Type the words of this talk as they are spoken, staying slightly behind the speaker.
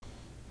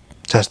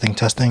Testing.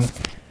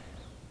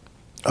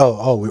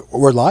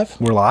 We're live?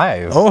 We're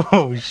live.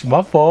 Oh,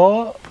 my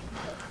fault.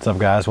 What's up,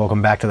 guys?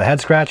 Welcome back to the Head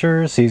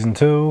Scratchers, Season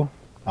 2.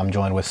 I'm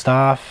joined with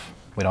Staff.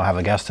 We don't have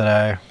a guest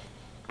today.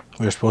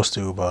 We were supposed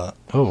to, but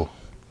Ooh.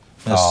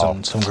 there's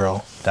some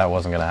girl. That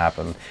wasn't going to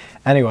happen.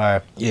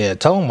 Anyway. Yeah,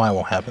 tell him why it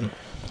won't happen.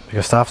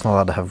 Because Staff's not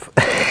allowed to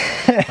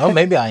have... Oh,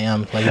 maybe I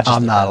am. Like, it just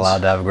I'm not depends.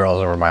 allowed to have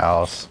girls over my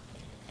house.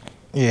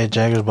 Yeah,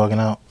 Jagger's bugging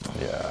out.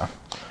 Yeah.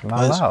 I'm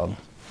not allowed.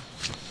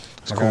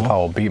 My cool. grandpa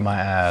will beat my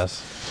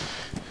ass.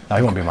 No,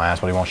 he won't beat my ass,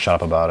 but he won't shut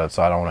up about it,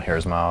 so I don't want to hear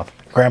his mouth.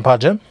 Grandpa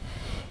Jim?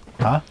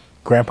 Huh?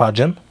 Grandpa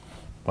Jim?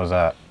 What's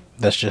that?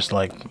 That's just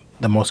like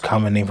the most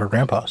common name for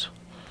grandpas.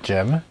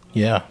 Jim?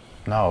 Yeah.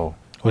 No.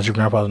 What's your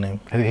grandpa's name?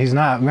 He's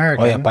not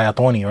American. Oh, yeah,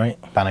 Pagatoni,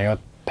 right?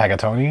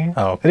 Pagatoni?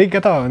 Oh.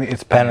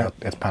 It's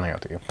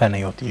Panayoti.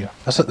 Panayoti.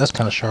 That's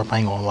kind of sharp, I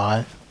ain't gonna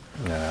lie.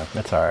 Yeah,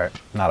 that's alright.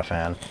 Not a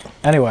fan.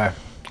 Anyway.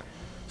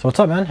 So what's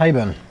up, man? How you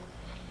been?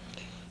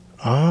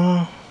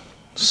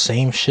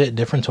 Same shit,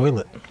 different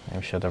toilet.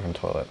 Same shit, different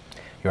toilet.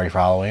 You ready for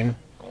Halloween?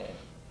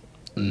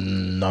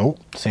 Nope.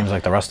 Seems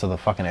like the rest of the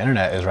fucking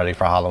internet is ready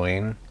for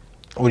Halloween.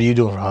 What are you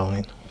doing for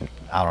Halloween?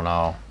 I don't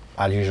know.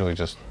 I usually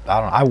just...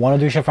 I want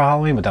to do shit for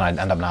Halloween, but then I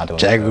end up not doing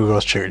Jagger it.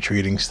 goes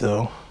trick-or-treating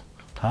still.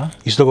 Huh?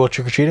 You still go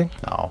trick-or-treating?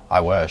 No,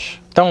 I wish.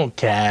 Don't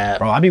cap.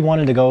 Bro, I be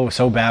wanting to go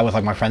so bad with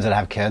like my friends that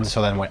have kids,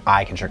 so then when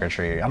I can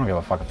trick-or-treat. I don't give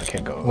a fuck if the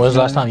kid goes. When was the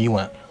last time you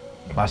went?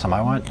 Last time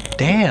I went?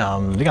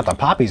 Damn, you got the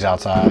poppies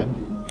outside.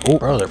 Oh,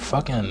 bro,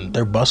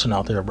 they're busting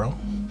out there, bro.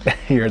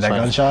 You heard that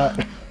gunshot?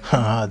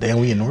 Damn,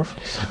 we in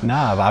North?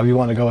 Nah, but I be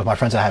wanting to go with my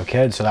friends that have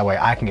kids, so that way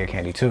I can get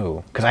candy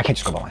too. Because I can't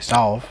just go by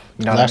myself.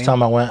 You know Last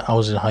time I went, I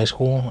was in high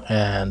school,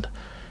 and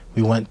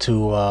we went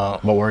to,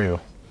 What were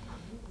you?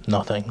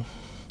 nothing.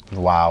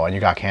 Wow, and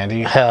you got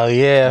candy? Hell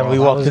yeah. Bro, we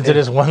that walked was into it.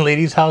 this one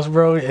lady's house,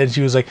 bro, and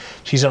she was like,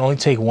 she said only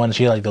take one.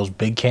 She had like those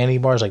big candy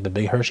bars, like the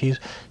big Hershey's.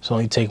 So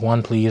only take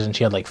one, please. And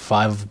she had like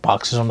 5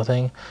 boxes on the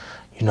thing.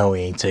 You know we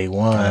ain't take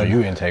one. No,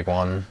 you didn't take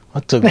one.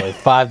 I took like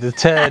 5 to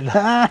 10.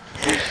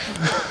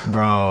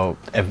 Bro,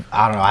 I don't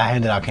know, I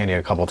handed out candy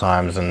a couple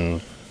times,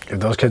 and if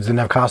those kids didn't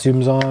have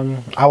costumes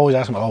on, I always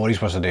ask them, oh, what are you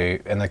supposed to do?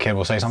 And the kid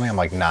will say something, I'm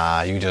like,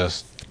 nah, you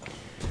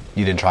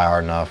didn't try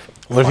hard enough.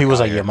 What if he Fuck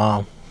was outta like here. your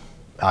mom?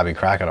 I'd be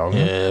cracking them.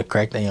 Yeah,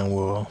 crack that young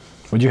world.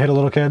 Would you hit a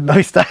little kid?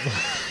 No, stop.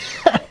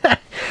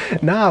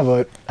 Nah,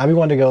 but I be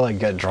wanting to go like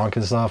get drunk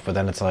and stuff, but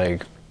then it's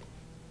like,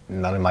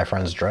 none of my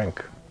friends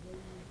drink.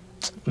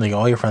 Nigga,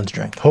 all your friends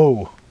drink.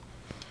 Who?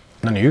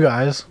 None of you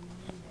guys.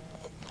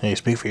 Hey,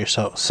 speak for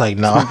yourself. It's like,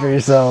 nah. For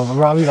yourself. I'm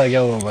probably like,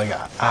 yo, like,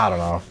 I don't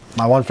know.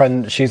 My one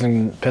friend, she's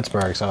in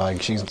Pittsburgh, so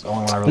like, she's the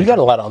only one I really. We got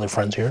a lot of other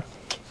friends here.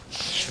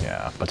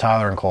 Yeah, but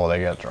Tyler and Cole, they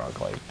get drunk.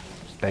 Like,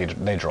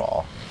 they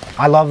draw.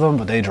 I love them,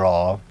 but they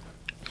draw.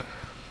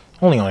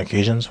 Only on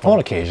occasions. On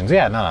occasions,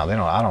 yeah. No, they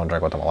don't. I don't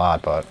drink with them a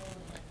lot, but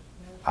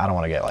I don't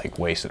want to get like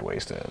wasted.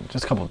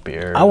 Just a couple of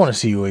beers. I want to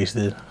see you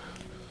wasted.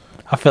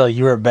 I feel like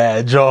you were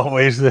bad, Joe,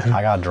 wasted.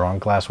 I got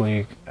drunk last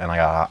week, and I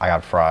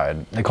got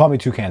fried. They called me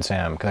Toucan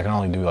Sam because I can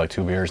only do like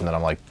 2 beers, and then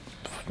I'm like,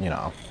 you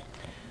know.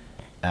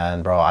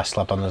 And bro, I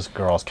slept on this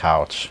girl's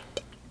couch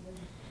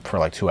for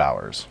like 2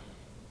 hours.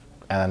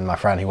 And my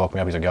friend, he woke me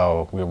up. He's like,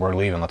 "Yo, we're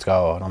leaving. Let's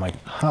go." And I'm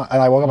like, "Huh?" And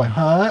I woke up like,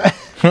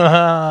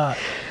 "Huh?"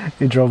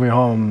 He drove me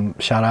home.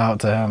 Shout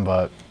out to him,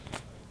 but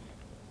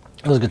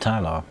it was a good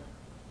time though.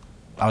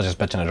 I was just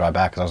bitching to drive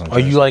back because I was in. Are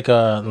you like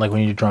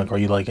when you're drunk? Are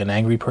you like an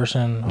angry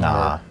person?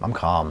 Nah, I'm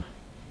calm.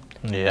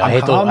 Yeah, I'm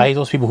calm. I hate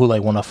those people who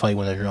like want to fight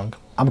when they're drunk.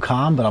 I'm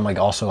calm, but I'm like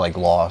also like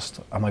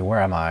lost. I'm like,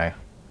 where am I?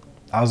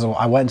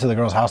 I went into the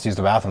girl's house to use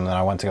the bathroom, and then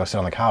I went to go sit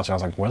on the couch, and I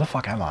was like, where the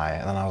fuck am I?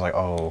 And then I was like,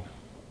 oh.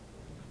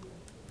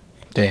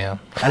 Damn.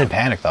 I didn't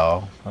panic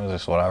though. I was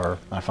just whatever.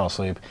 I fell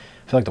asleep.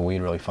 I feel like the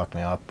weed really fucked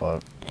me up,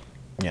 but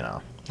you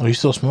know. Oh, you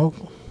still smoke?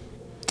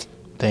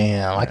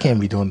 Damn, I can't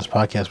be doing this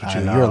podcast with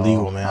you. I You're know.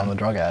 illegal, man. I'm a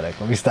drug addict.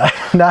 Let me stop.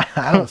 Nah,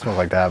 I don't smoke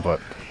like that, but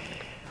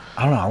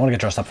I don't know. I want to get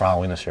dressed up for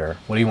Halloween this year.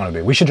 What do you want to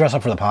be? We should dress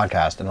up for the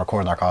podcast and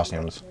record in our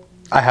costumes.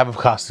 I have a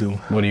costume.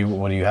 What do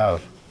you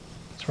have?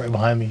 It's right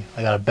behind me.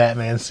 I got a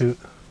Batman suit.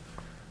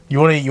 You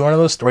want to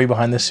know the story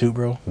behind this suit,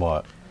 bro?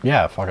 What?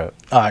 Yeah, fuck it.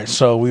 All right,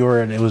 so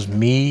it was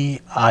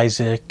me,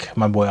 Isaac,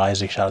 my boy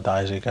Isaac. Shout out to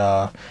Isaac.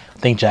 I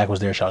think Jack was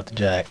there. Shout out to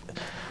Jack.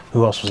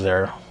 Who else was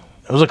there?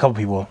 It was a couple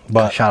people,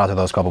 but Shout out to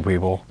those couple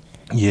people.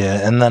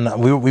 yeah. And then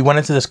we went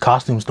into this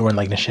costume store in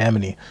like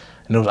Neshaminy,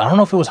 and it was, I don't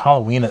know if it was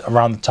Halloween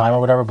around the time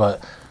or whatever,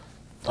 but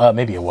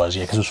maybe it was,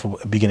 yeah, because it was for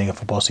the beginning of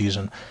football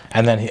season.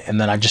 And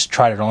then I just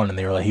tried it on, and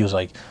I was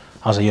like,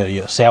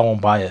 yo, say I won't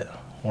buy it,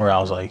 or I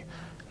was like,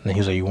 and then he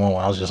was like, you won't.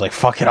 I was just like,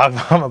 fuck it, I'm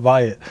gonna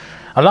buy it.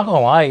 I'm not gonna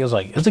lie, it was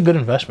like, it's a good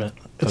investment.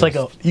 It's like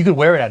you could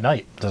wear it at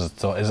night. Is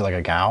it like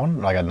a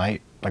gown, like a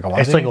night, like a onesie?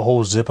 It's like a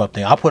whole zip up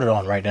thing. I'll put it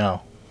on right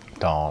now.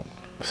 Don't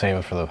save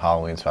it for the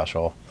Halloween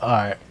special. All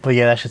right, but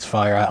yeah, that shit's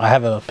fire. I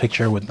have a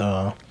picture with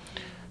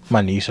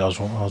my niece. I was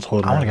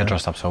holding. I want to get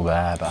dressed up so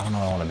bad, but I don't know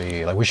what I want to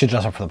be. Like, we should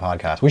dress up for the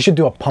podcast. We should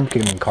do a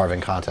pumpkin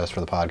carving contest for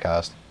the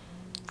podcast.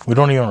 We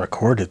don't even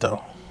record it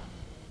though.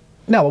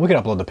 No, but we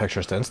can upload the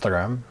pictures to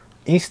Instagram.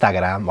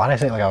 Instagram. Why did I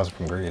say it like I was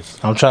from Greece?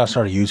 I'm trying to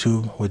start a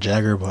YouTube with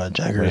Jagger, but We need a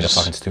Jagger's...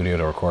 fucking studio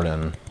to record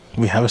in.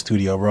 We have a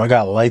studio, bro. I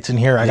got lights in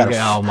here. I got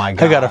Oh my I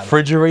got a God.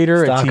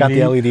 refrigerator, Stock a got the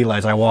TV. LED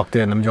lights. I walked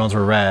in. Them Jones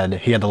were red.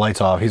 He had the lights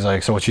off. He's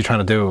like, "So what you trying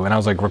to do?" And I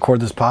was like,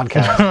 "Record this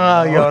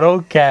podcast." Yo,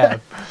 don't cap.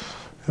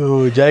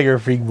 Oh, Jagger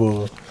freak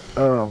bull.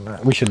 Oh man.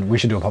 We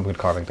should do a pumpkin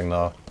carving thing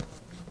though.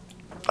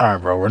 All right,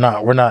 bro. We're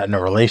not in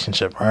a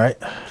relationship, all right?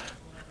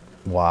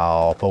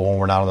 Wow. But when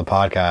we're not on the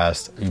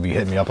podcast, you be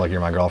hitting me up like you're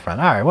my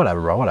girlfriend. All right,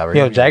 whatever, bro. Whatever.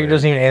 Yo, Jagger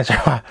doesn't even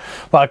answer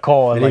my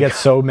call. And Like, he gets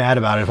so mad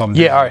about it if I'm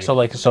busy. yeah, all right.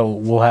 So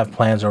we'll have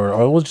plans, or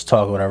we'll just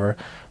talk, or whatever.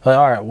 Like,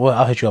 all right, well,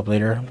 I'll hit you up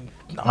later.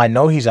 I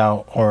know he's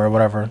out or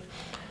whatever.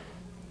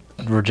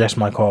 Rejects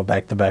my call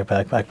back to back.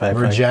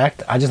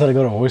 Reject. I just let it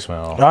go to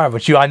voicemail. All right,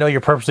 but I know you're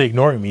purposely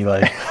ignoring me.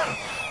 Like,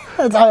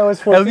 That's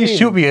iOS 14. at least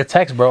shoot me a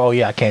text, bro. Oh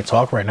yeah, I can't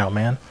talk right now,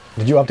 man.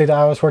 Did you update the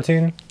iOS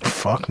 14?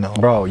 Fuck no,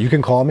 Bro, you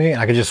can call me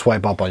and I can just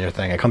swipe up on your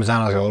thing. It comes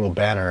down as a little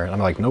banner and I'm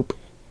like, nope.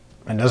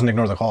 And it doesn't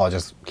ignore the call. It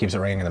just keeps it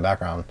ringing in the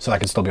background. So I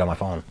can still be on my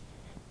phone.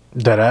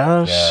 Dead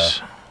ass.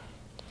 Yeah.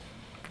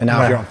 And now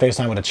if Wow. you're on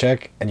FaceTime with a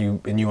chick and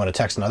you want to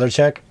text another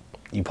chick,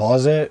 you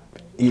pause it.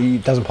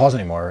 It doesn't pause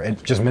anymore.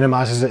 It just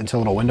minimizes it into a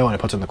little window and it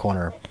puts it in the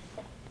corner.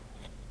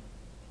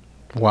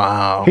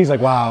 Wow. He's like,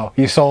 wow,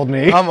 you sold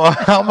me. I'm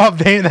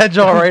updating that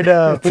jar right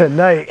now.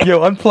 Tonight. Yo,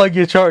 unplug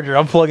your charger.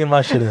 I'm plugging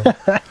my shit in.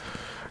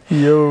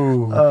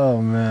 Yo,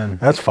 Oh, man.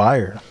 that's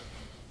fire.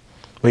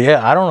 But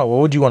yeah, I don't know. What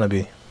would you want to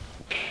be?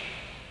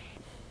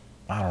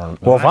 I don't know.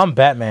 Well, if I'm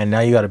Batman, now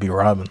you got to be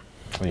Robin.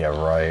 Yeah,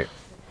 right.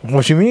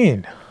 What you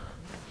mean?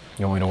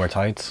 You want me to wear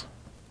tights?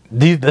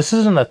 This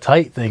isn't a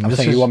tight thing. I'm This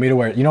saying is, you want me to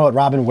wear... You know what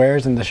Robin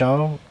wears in the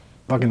show?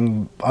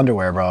 Fucking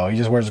underwear, bro. He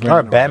just wears... all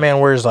right, Batman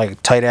wears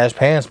like tight ass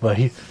pants, but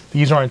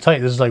these aren't tight.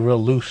 This is like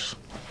real loose.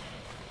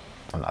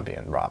 I'm not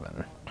being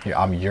Robin.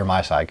 You're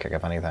my sidekick,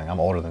 if anything. I'm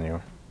older than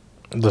you.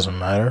 It doesn't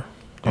matter.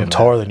 I'm Yeah,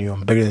 taller than you.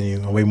 I'm bigger than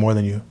you. I weigh more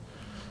than you.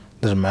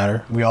 Doesn't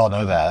matter. We all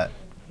know that.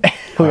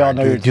 We all Alright,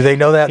 know. dude, do they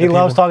know that? He the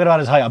loves people? talking about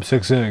his height. I'm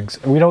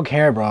 6'6". We don't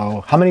care,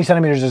 bro. How many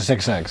centimeters is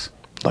 6'6"?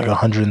 Like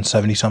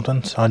 170 something,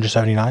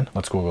 179.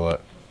 Let's Google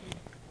it.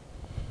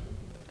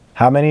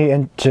 How many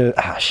inches?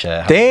 Ah,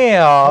 shit.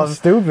 Damn,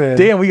 Stupid.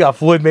 Damn, we got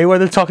Floyd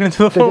Mayweather talking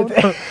into the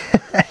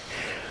phone.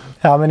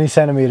 How many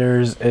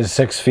centimeters is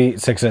 6 feet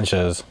 6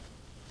 inches?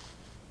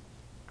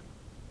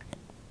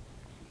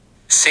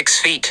 6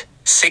 feet,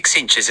 6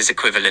 inches is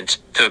equivalent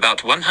to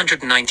about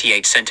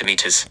 198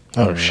 centimeters.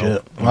 Oh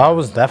shit! Well, I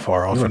was that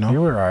far off, You you know.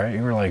 were alright.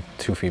 You were like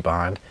 2 feet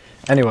behind.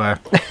 Anyway,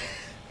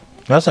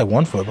 That's like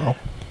 1 foot, bro.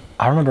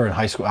 I remember in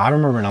high school. I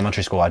remember in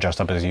elementary school. I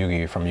dressed up as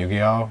Yugi from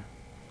Yu-Gi-Oh.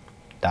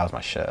 That was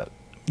my shit.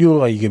 You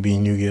look like you could be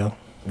in Yu-Gi-Oh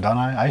Don't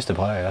I? I used to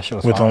play. That shit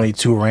was with fun. only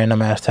 2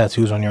 random ass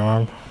tattoos on your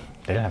arm.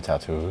 They didn't have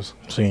tattoos.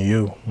 Seeing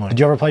you, like, Did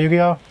you ever play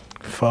Yu-Gi-Oh?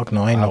 fuck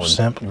no, I ain't no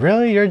simp.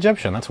 Really? You're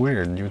Egyptian. That's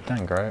weird. You would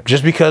think, right?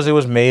 Just because it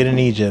was made in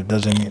Egypt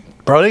doesn't mean,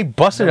 bro. They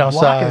busted Block is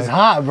outside.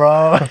 hot,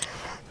 bro.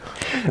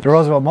 The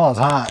Roosevelt Mall is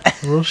hot.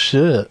 Real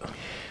shit.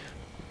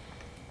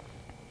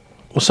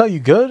 What's up? You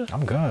good?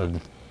 I'm good.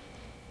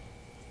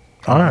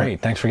 All right.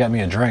 Great. Thanks for getting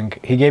me a drink.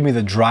 He gave me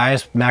the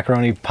driest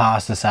macaroni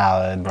pasta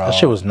salad, bro. That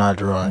shit was not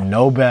dry.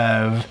 no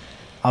bev.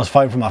 I was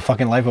fighting for my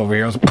fucking life over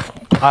here.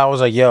 I was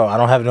like, yo, I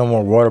don't have no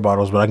more water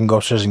bottles, but I can go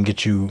upstairs and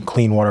get you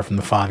clean water from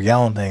the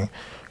 5-gallon thing.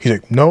 He's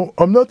like, no,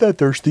 I'm not that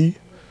thirsty.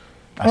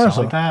 I sound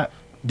Honestly. like that.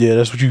 Yeah,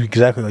 that's what you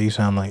exactly like you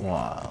sound like.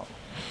 Wow.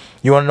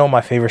 You want to know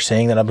my favorite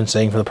saying that I've been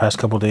saying for the past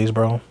couple days,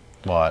 bro?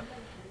 What?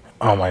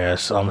 Oh my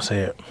gosh, I'm gonna say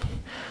it.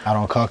 I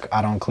don't cook.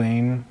 I don't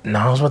clean. No,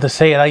 I was about to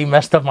say it. Now you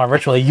messed up my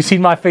ritual. Like, you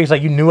seen my face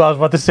like you knew I was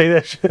about to say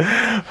that shit.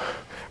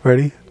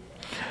 Ready?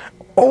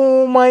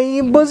 Oh my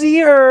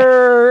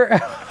buzzier.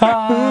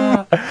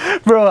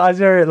 Bro, I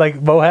heard like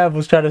Mohab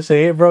was trying to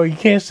say it, bro. You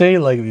can't say it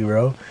like me,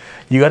 bro.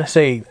 You gotta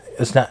say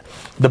it's not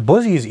the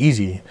buzzy is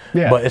easy.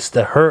 Yeah. But it's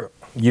the hurt.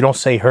 You don't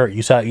say hurt.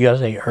 You gotta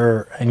say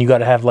hurt, and you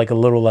gotta have like a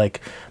little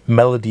like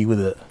melody with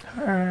it.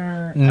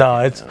 No,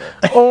 it's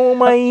oh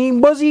my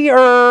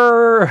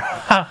buzzier.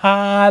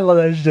 I love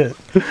that shit.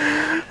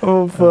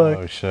 Oh fuck.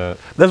 Oh shit.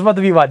 That's about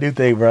to be my new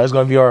thing, bro. It's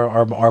gonna be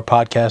our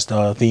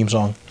podcast theme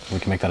song. We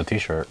can make that a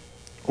T-shirt.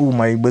 Oh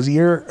my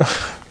buzzier.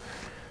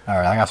 All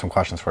right. I got some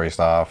questions for you,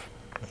 Staff.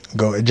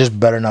 Go. It just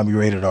better not be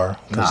rated R.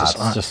 Nah, it's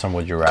just some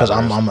would you rather. because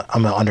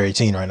I'm under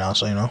 18 right now,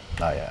 so you know.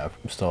 Oh yeah.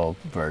 I'm still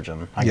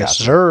virgin. I Yes, got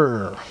you.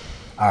 sir.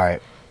 All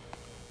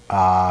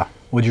right.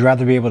 Would you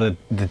rather be able to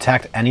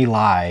detect any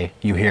lie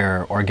you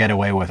hear or get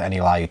away with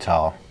any lie you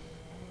tell?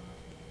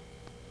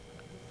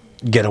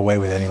 Get away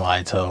with any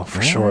lie, tell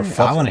for sure. Really?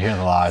 I want to hear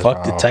the lies.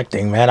 Fuck bro.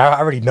 detecting, man. I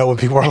already know when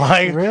people are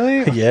lying.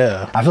 Really?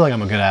 Yeah. I feel like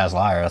I'm a good ass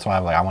liar. That's why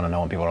I'm like I want to know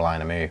when people are lying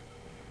to me.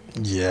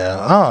 Yeah.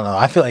 I don't know.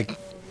 I feel like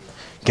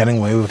getting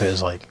away with it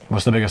is like,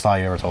 What's the biggest lie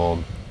you ever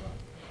told?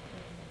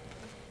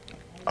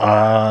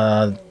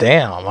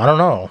 damn. I don't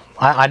know.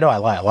 I know I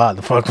lie a lot.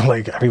 The fuck,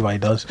 like everybody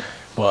does,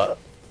 but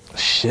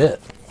shit.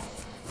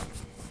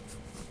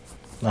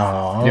 I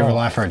don't know. You ever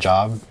lie for a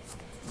job?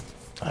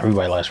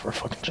 Everybody lies for a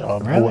fucking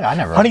job. Really? I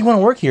never- How do you want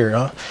to work here?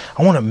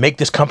 I want to make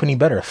this company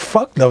better.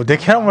 Fuck no,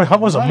 dick. I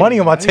want some money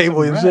on my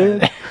table. You see?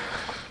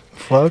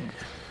 Fuck.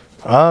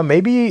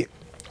 Maybe.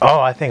 Oh,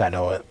 I think I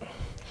know it.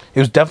 It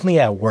was definitely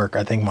at work.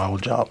 I think my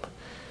old job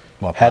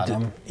What, had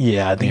platinum? to.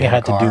 Yeah, I think You it hit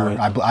had a to do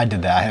car? it. I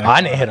did that. I, hit a I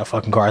car. didn't hit a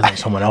fucking car. I think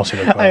someone else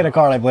hit a car. I hit a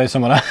car and I blamed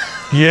someone else.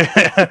 Yeah.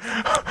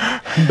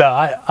 No,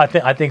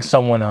 I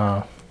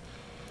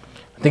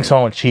think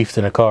someone chiefed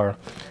in a car,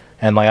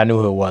 and like I knew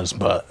who it was,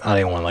 but I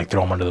didn't want to like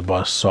throw him under the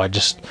bus. So I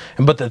just.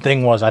 But the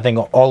thing was, I think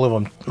all of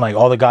them, like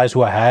all the guys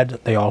who I had,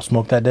 they all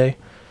smoked that day.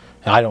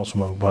 And I don't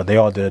smoke, but they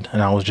all did,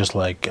 and I was just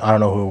like, I don't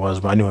know who it was,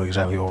 but I knew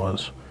exactly who it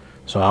was.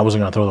 So I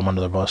wasn't gonna throw them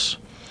under the bus.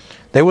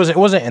 It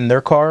wasn't in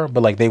their car,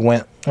 but like they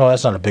went. Oh,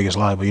 that's not the biggest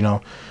lie, but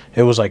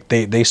it was like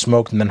they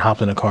smoked and then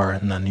hopped in the car,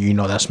 and then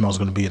that smell's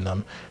gonna be in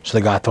them. So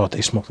the guy thought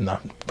they smoked in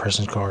that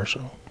person's car.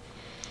 So,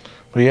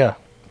 but yeah,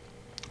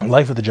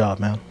 life of the job,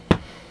 man.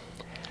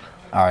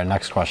 All right,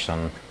 next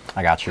question.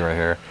 I got you right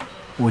here.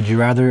 Would you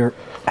rather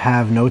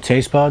have no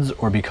taste buds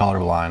or be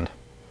colorblind?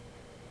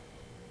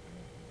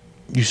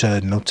 You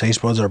said no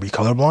taste buds or be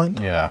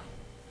colorblind? Yeah,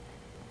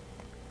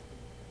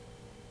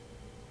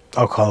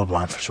 Oh,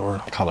 colorblind for sure.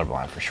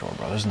 colorblind for sure,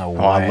 bro. There's no way.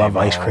 Oh, I love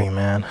bro. ice cream,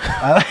 man.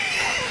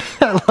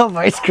 I love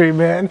ice cream,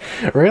 man.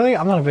 Really?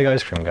 I'm not a big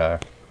ice cream guy.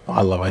 Oh,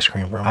 I love ice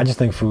cream, bro. I just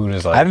think food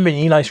is I like. haven't been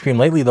eating ice cream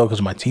lately though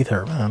because my teeth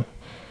hurt, man.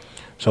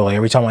 So like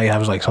every time I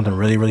have like something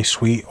really really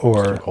sweet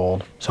or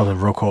cold. something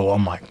real cold, oh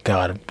my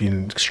god, it'd be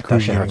That shit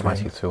excruciating. hurts my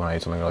teeth too when I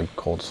eat something like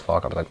cold as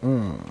fuck. I'll be like,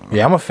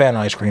 Yeah, I'm a fan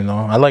of ice cream though.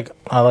 I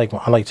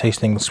like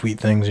tasting sweet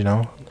things,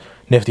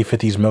 Nifty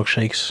 50s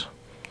milkshakes.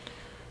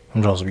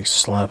 I'm supposed to be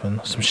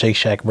slapping some Shake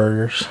Shack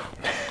burgers.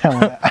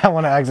 I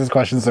want to ask this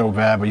question so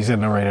bad, but you said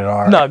no rated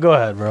R. No, go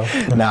ahead, bro.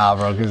 Nah,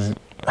 bro, because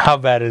How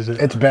bad is it?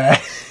 it's bad.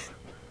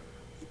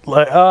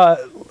 Like,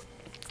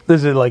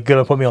 is it like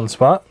gonna put me on the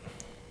spot?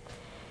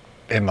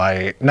 It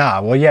might.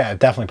 Nah, well, yeah, it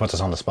definitely puts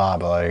us on the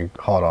spot, but like,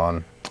 hold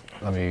on.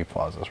 Let me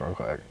pause this real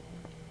quick.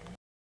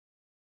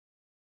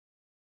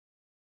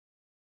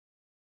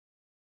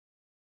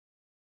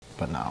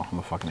 But no, I'm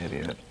a fucking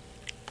idiot.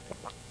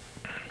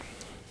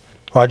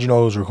 How'd you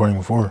know it was recording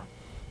before?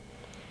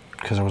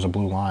 Because there was a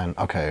blue line.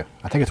 Okay,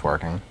 I think it's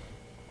working.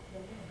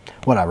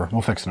 Whatever,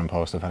 we'll fix it in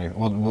post if anything.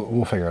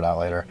 We'll figure it out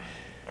later.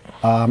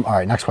 All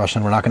right, next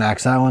question. We're not going to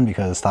ask that one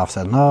because Staff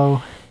said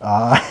no.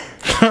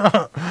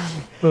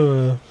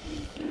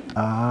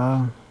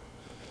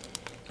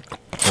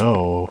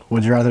 So,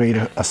 would you rather eat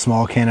a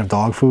small can of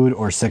dog food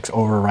or 6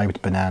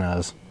 overripe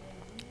bananas?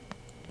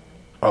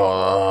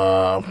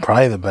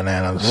 Probably the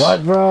bananas.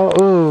 What, bro?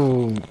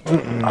 Ooh. I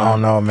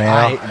don't know,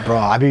 man.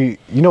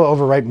 You know what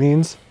overripe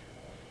means?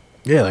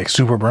 Yeah, like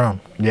super brown.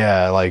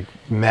 Yeah, like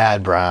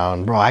mad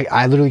brown. Bro,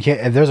 I literally can't.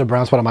 If there's a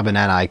brown spot on my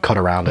banana, I cut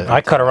around it.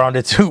 I cut around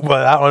it too,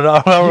 but I don't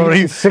know. I don't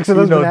really 6 of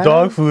those bananas?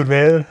 dog food,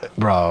 man.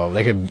 Bro,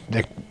 I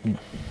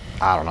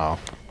don't know.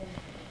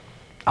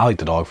 I'll eat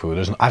the dog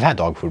food. I've had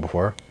dog food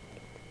before.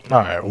 All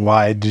right,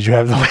 why did you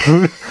have dog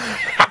food?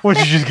 Would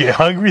you just get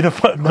hungry? The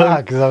fuck? Nah,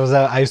 because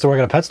I used to work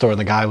at a pet store, and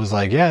the guy was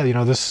like, "Yeah,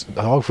 this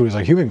dog food is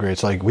like human grade.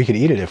 So like we could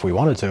eat it if we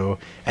wanted to."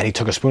 And he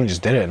took a spoon and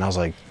just did it, and I was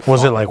like,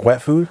 Was it like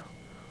wet food,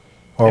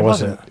 or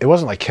was it? It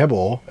wasn't like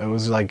kibble. It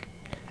was like,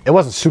 it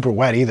wasn't super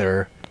wet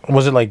either.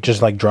 Was it like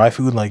just like dry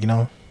food, like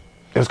It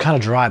was kind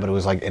of dry, but it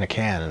was like in a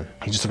can.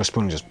 He just took a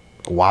spoon and just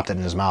whopped it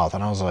in his mouth,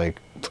 and I was like,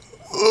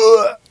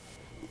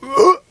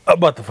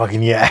 about the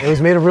fucking it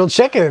was made of real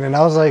chicken, and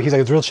I was like, he's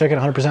like, it's real chicken,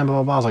 100%, blah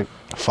blah blah. I was like,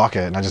 fuck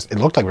it, and it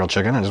looked like real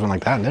chicken. I just went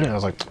like that and did it. I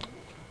was like,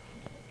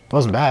 it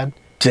wasn't bad.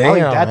 I'll eat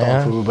Damn, that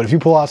man. dog food, but if you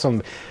pull out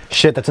some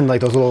shit that's in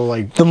like those little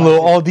like Them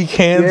little Aldi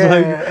cans, yeah,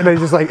 like and then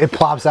just like it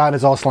plops out and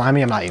it's all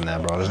slimy, I'm not eating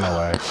that, bro. There's no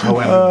way. No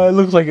way. it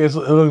looks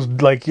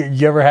like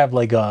you ever have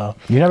like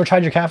You never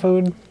tried your cat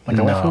food, like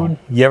the wet food?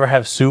 You ever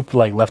have soup,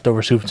 like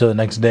leftover soup until the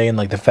next day, and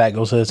like the fat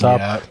goes to the top?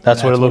 Yeah,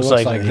 that's what it looks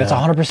like. That's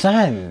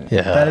 100%.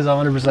 Yeah. That is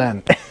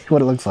 100%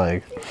 what it looks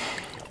like.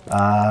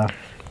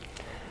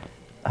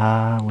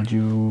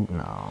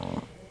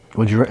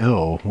 Would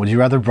you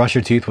rather brush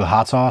your teeth with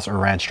hot sauce or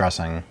ranch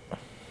dressing?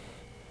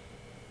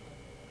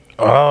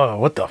 Oh,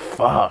 what the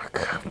fuck?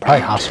 Probably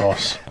hot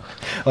sauce.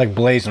 Like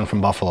blazing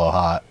from Buffalo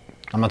hot.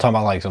 I'm not talking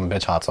about like some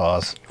bitch hot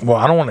sauce. Well,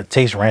 I don't want to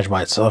taste ranch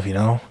by itself,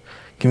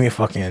 Give me a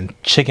fucking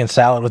chicken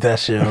salad with that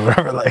shit or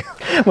whatever. Like,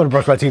 I'm gonna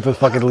brush my teeth with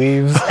fucking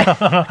leaves.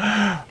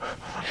 I'm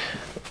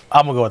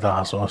gonna go with the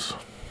hot sauce.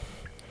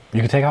 You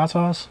can take hot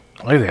sauce?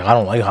 I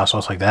don't like hot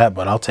sauce like that,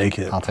 but I'll take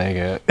it. I'll take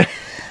it.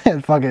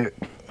 Fuck it.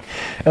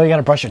 Oh, you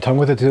gotta brush your tongue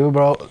with it too,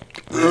 bro.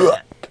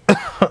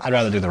 I'd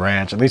rather do the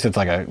ranch. At least it's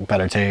like a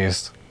better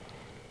taste.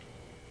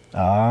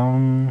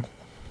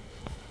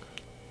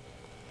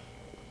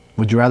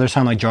 Would you rather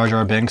sound like Jar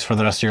Jar Binks for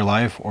the rest of your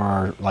life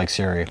or like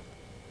Siri?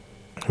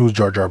 Who's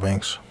Jar Jar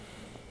Binks?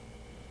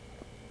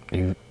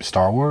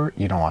 Star Wars?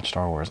 You don't watch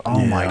Star Wars. Oh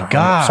Yeah, my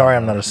god. Sorry,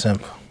 I'm not a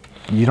simp.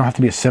 You don't have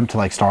to be a simp to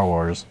like Star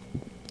Wars.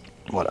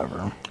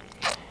 Whatever.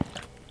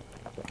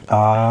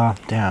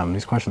 Damn,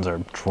 these questions are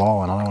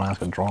drawing. I don't want to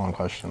ask a drawing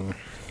question.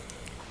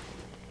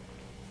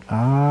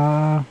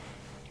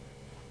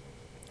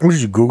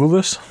 Did you Google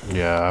this?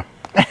 Yeah.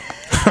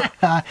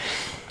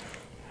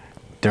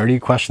 Dirty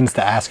questions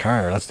to ask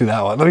her. Let's do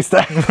that one. Let me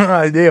start.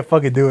 Yeah,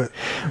 fucking do it.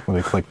 Let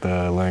me click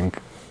the link.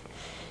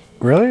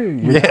 Really?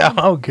 Yeah,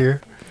 I don't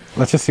care.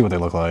 Let's just see what they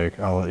look like.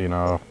 I'll let you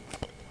know.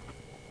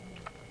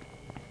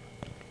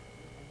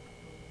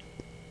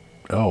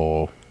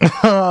 Oh.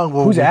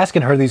 Who's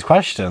asking her these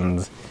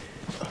questions?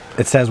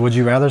 It says, would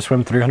you rather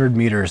swim 300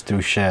 meters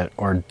through shit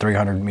or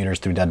 300 meters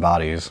through dead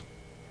bodies?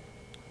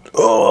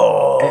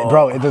 Oh,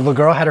 Bro, the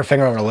girl had her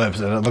finger on her lips,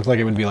 and it looked like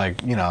it would be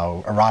like, you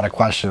know, erotic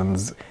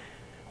questions.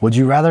 Would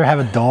you rather have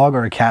a dog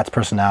or a cat's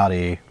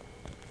personality?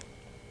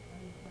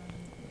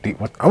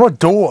 What? I'm a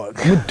dog.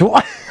 I'm a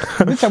dog.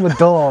 Bitch, I'm a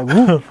dog.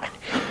 Woo.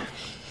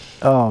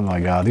 Oh my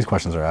god, these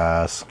questions are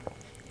ass.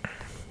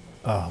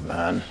 Oh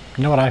man.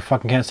 You know what I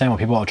fucking can't stand? When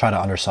people try to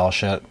undersell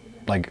shit.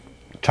 Like,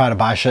 try to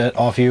buy shit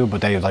off you,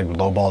 but they like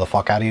lowball the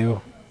fuck out of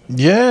you.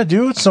 Yeah,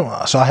 dude. So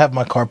I have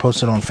my car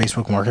posted on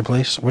Facebook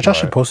Marketplace, which I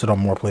should post it on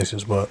more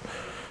places, but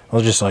I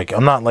was just like,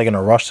 I'm not like in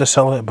a rush to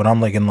sell it, but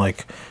I'm like in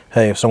like,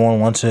 hey, if someone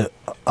wants it,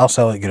 I'll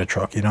sell it, get a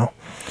truck, you know?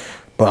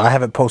 But I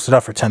have it posted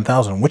up for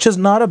 $10,000, which is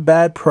not a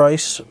bad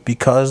price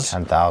because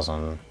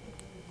 10,000.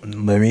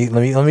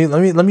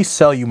 let me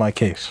sell you my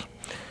case.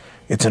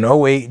 It's an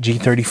 08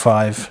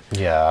 G35,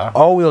 Yeah.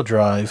 all-wheel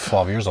drive.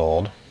 12 years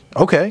old.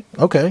 Okay.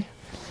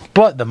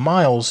 But the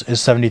miles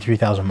is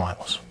 73,000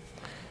 miles.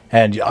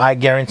 And I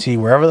guarantee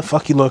wherever the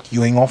fuck you look,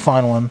 you ain't gonna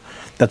find one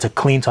that's a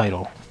clean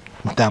title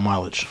with that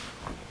mileage.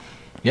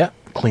 Yeah,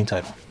 clean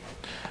title.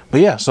 But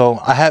yeah, so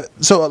I have,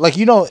 so like,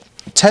 you know,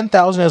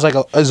 10,000 is like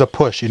a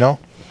push, you know?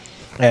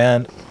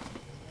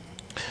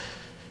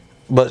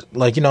 But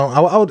like, you know,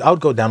 I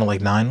would go down to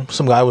like 9.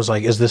 Some guy was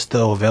like, is this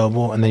still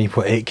available? And then you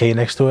put 8K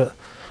next to it.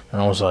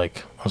 And I was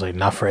like,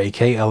 not for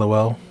 8K,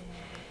 LOL.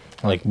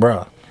 Like,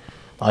 bruh.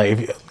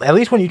 Like, at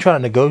least when you try to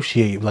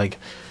negotiate, like,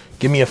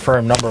 give me a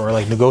firm number or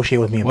like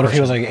negotiate with me in What if he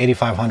person. was like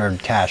 8,500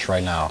 cash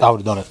right now? I would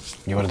have done it.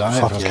 You would have done it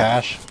if Fuck it was yeah.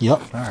 cash?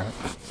 Yep. Alright.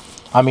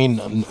 I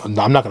mean,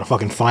 I'm not gonna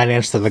fucking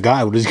finance to the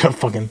guy. We're just gonna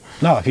fucking.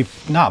 No,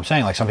 I'm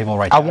saying like some people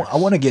write I checks.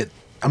 want to get.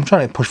 I'm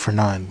trying to push for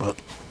 9, but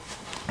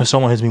if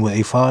someone hits me with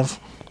 8.5,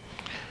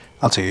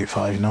 I'll take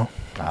 8.5. You know,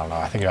 I don't know.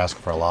 I think you're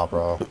asking for a lot,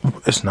 bro.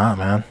 it's not,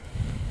 man.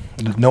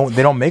 No,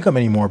 they don't make them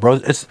anymore, bro.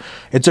 It's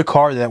a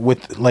car that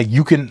with like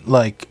you can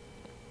like.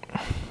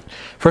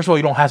 First of all,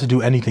 you don't have to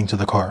do anything to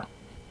the car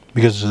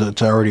because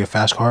it's already a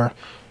fast car,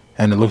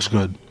 and it looks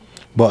good.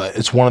 But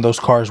it's one of those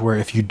cars where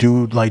if you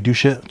do like do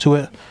shit to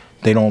it,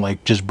 they don't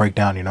like just break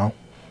down. You know,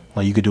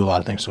 like you could do a lot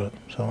of things to it.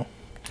 So.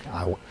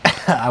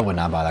 I would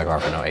not buy that car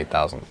for no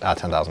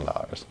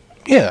 $10,000.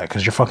 Yeah,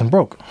 because you're fucking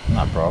broke. I'm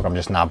not broke. I'm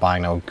just not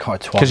buying no car.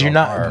 Because you're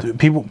not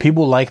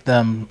people like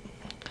them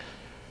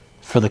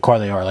for the car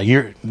they are. Like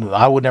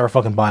I would never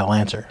fucking buy a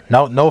Lancer.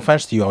 No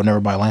offense to you, I would never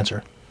buy a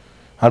Lancer.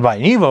 I'd buy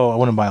an Evo. I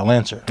wouldn't buy a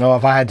Lancer. No,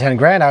 if I had 10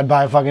 grand, I would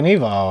buy a fucking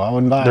Evo. I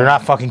wouldn't buy. They're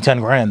not fucking 10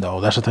 grand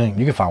though. That's the thing.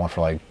 You can find one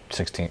for like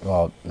 16.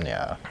 Well,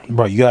 yeah.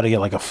 Bro, you got to get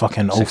like a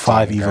fucking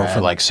 05 Evo grand.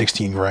 for like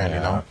 16 grand. Yeah.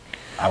 You know.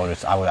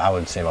 I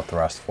would save up the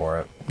rest for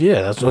it.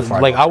 Yeah, that's what, Before I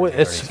like go I would. for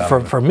It's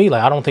 37. for me.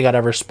 Like I don't think I'd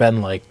ever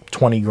spend like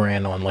 20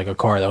 grand on like a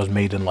car that was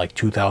made in like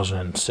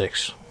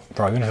 2006.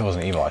 Bro, even if it was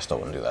an Evo, I still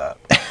wouldn't do that.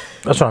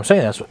 That's what I'm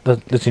saying. That's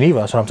an Evo.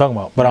 That's what I'm talking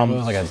about. But If it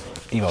was like a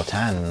Evo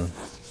 10,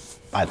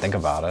 I'd think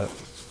about it.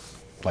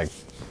 Like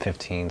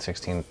 15,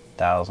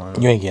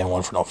 16,000. you ain't getting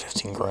one for no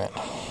 15 grand.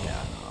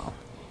 Yeah, no.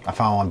 I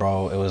found one,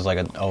 bro. It was like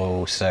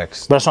a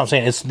 06. But that's what I'm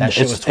saying. That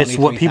shit was It's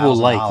what people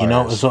like, you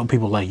know. $23,000. It's what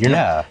people like. You're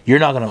Yeah.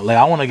 not gonna like.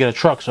 I want to get a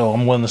truck, so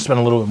I'm willing to spend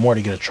a little bit more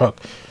to get a truck.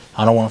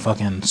 I don't want to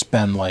fucking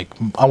spend like.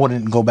 I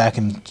wouldn't go back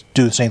and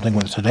do the same thing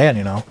with a sedan,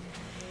 you know.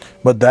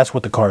 But that's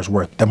what the car is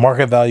worth. The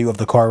market value of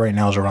the car right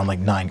now is around like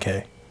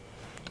 9K.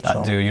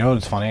 So. Dude, you know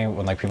what's funny?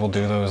 When like people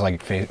do those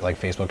like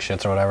Facebook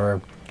shits or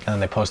whatever, and then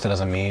they post it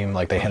as a meme,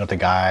 like they hit up the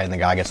guy and the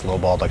guy gets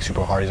lowballed like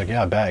super hard. He's like,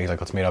 yeah, I bet. He's like,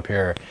 let's meet up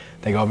here.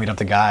 They go meet up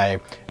the guy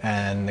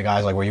and the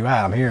guy's like, where you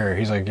at? I'm here.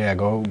 He's like, yeah,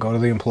 go to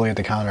the employee at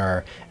the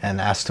counter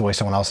and ask to waste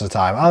someone else's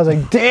time. I was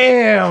like,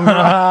 damn,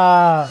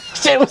 bro.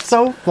 Shit was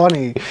so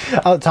funny.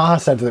 Taha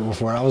said it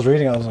before. I was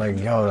reading, I was like,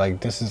 yo,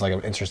 like this is like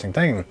an interesting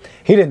thing.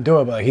 He didn't do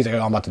it, but like, he's like,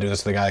 oh, I'm about to do this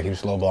to the guy that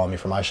keeps lowballing me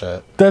for my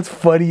shit. That's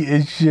funny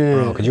as shit.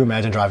 Bro, could you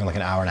imagine driving like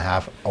an hour and a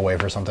half away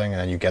for something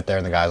and then you get there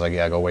and the guy's like,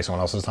 yeah, go waste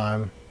someone else's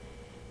time?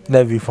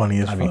 That'd be funny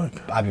as fuck.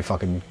 I'd be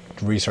fucking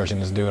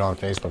researching this dude on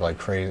Facebook like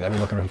crazy. I'd be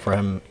looking for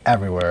him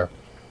everywhere.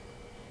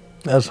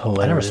 That's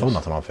hilarious. I never sold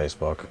nothing on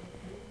Facebook.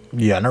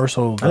 Yeah, I never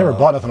sold. I never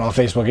bought nothing on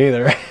Facebook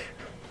either.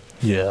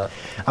 Yeah.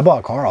 I bought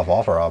a car off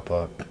OfferUp,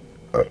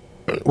 but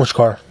Which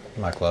car?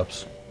 my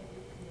clips.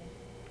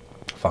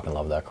 Fucking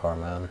love that car,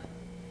 man.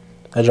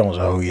 That John was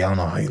a hoagie. I don't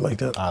know how you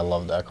liked it. I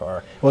love that car.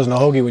 It wasn't a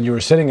hoagie when you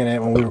were sitting in it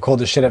when we were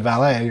cold as shit at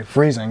valet,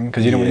 freezing,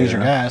 because you didn't want to use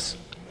your gas.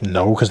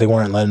 No, because they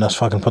weren't letting us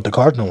fucking put the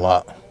cars in the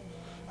lot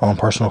on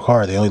personal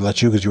car. They only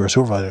let you because you were a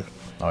supervisor.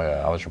 Oh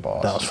yeah, I was your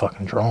boss. That was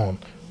fucking drawn.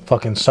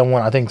 Fucking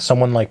someone, I think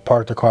someone like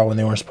parked the car when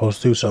they weren't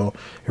supposed to, so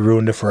it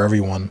ruined it for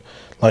everyone.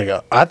 Like,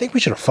 I think we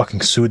should have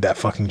fucking sued that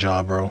fucking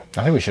job, bro.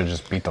 I think we should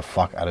just beat the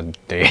fuck out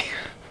of Dave.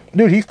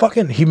 Dude,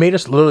 he made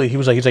us literally.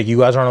 He's like, you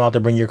guys aren't allowed to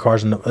bring your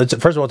cars in. First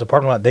of all, it's a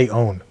parking lot they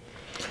own,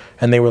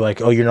 and they were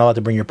like, oh, you're not allowed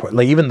to bring your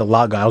like even the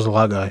lot guy. I was the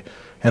lot guy,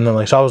 and then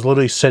like so I was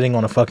literally sitting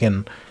on a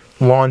fucking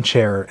lawn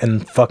chair in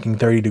fucking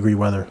 30-degree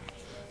weather,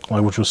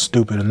 like which was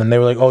stupid. And then they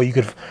were like, oh, you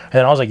could. And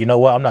then I was like, you know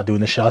what? I'm not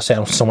doing this shit. I'll sat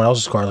in someone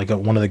else's car, like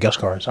one of the guest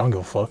cars. I don't give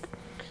a fuck.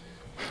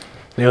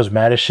 They was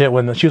mad as shit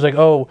when she was like,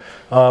 oh,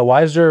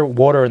 why is there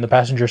water in the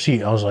passenger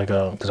seat? I was like,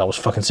 because I was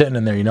fucking sitting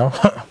in there, you know.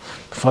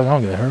 Fuck, I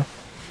don't get her.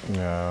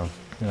 Yeah.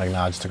 You're like,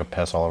 nah, I just took a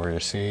piss all over your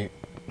seat.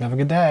 Have a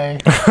good day.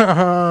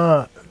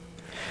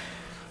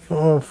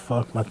 Oh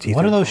fuck, my teeth.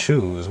 What are those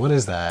shoes? What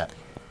is that?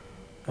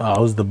 Oh,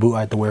 it was the boot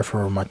I had to wear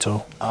for my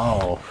toe.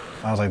 Oh,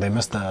 I was like, they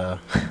missed the.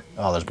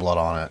 Oh, there's blood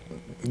on it.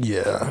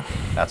 Yeah.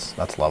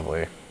 That's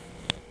lovely.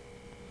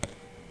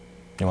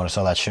 You want to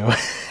sell that shoe?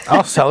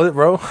 I'll sell it,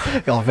 bro.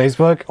 On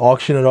Facebook?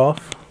 Auction it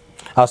off.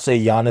 I'll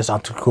say Giannis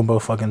Antetokounmpo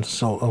fucking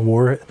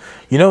wore it.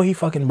 You know he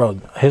fucking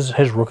bro his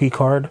rookie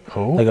card.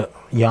 Who? Like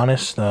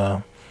Giannis,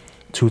 the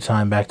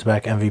 2-time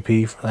back-to-back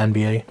MVP for the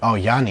NBA. Oh,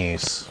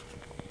 Giannis.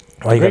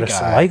 Why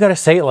you gotta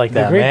say it like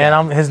that, great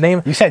man? guy. His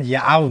name. You said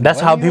yeah. That's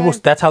how people.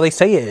 That's how they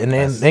say it in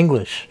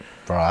English.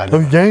 Bro, I Oh,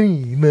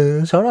 Giannis,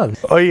 man, shut up.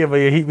 Oh yeah, but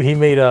he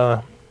made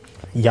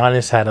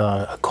Giannis had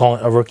a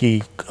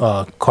rookie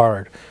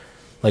card.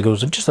 Like it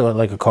was just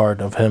like a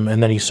card of him,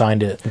 and then he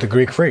signed it. The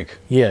Greek Freak.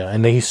 Yeah,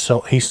 and they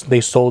sold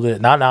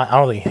it. Not I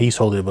don't think he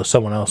sold it, but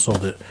someone else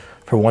sold it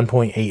for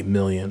 1.8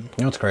 million.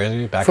 You know what's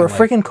crazy? For a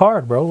freaking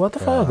card, bro. What the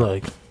fuck,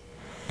 like?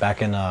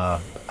 Back in I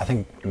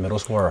think middle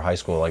school or high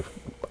school, like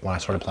when I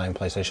started playing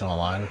PlayStation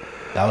Online,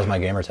 that was my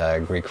gamer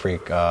tag, Greek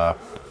Freak,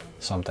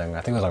 something.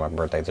 I think it was like my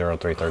birthday,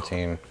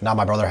 0313. Now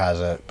my brother has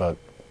it, but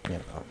you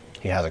know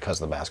he has it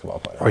because of the basketball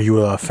player. Are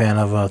you a fan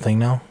of a thing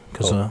now?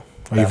 Because are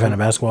you a fan of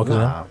basketball?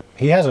 Nah.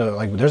 He has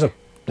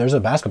there's a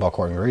basketball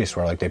court in Greece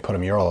where like they put a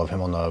mural of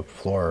him on the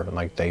floor and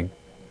like they,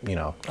 you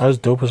know. That's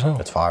dope as hell.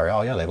 It's fire.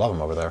 Oh yeah, they love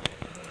him over there.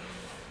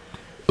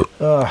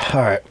 All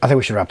right, I think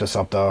we should wrap this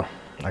up though.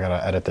 I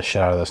gotta edit the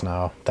shit out of this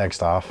now. Thanks,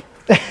 Toph.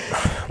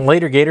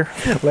 Later, Gator.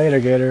 Later,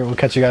 Gator. We'll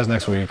catch you guys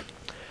next week.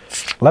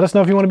 Let us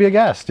know if you want to be a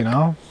guest. You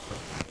know.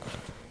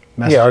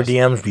 Messages. Yeah, our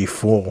DMs be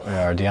full.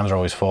 Yeah, our DMs are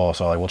always full,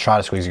 so like we'll try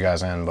to squeeze you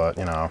guys in, but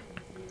you know,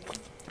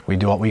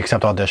 we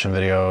accept audition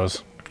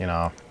videos. You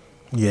know.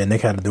 Yeah,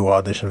 Nick had to do an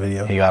audition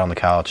video. He got on the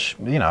couch.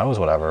 You know, it was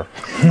whatever.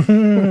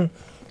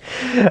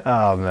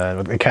 Oh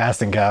man, the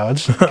casting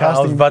couch. I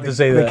was about to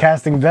say the that.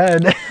 casting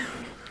bed.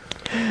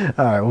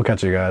 All right, we'll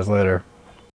catch you guys later.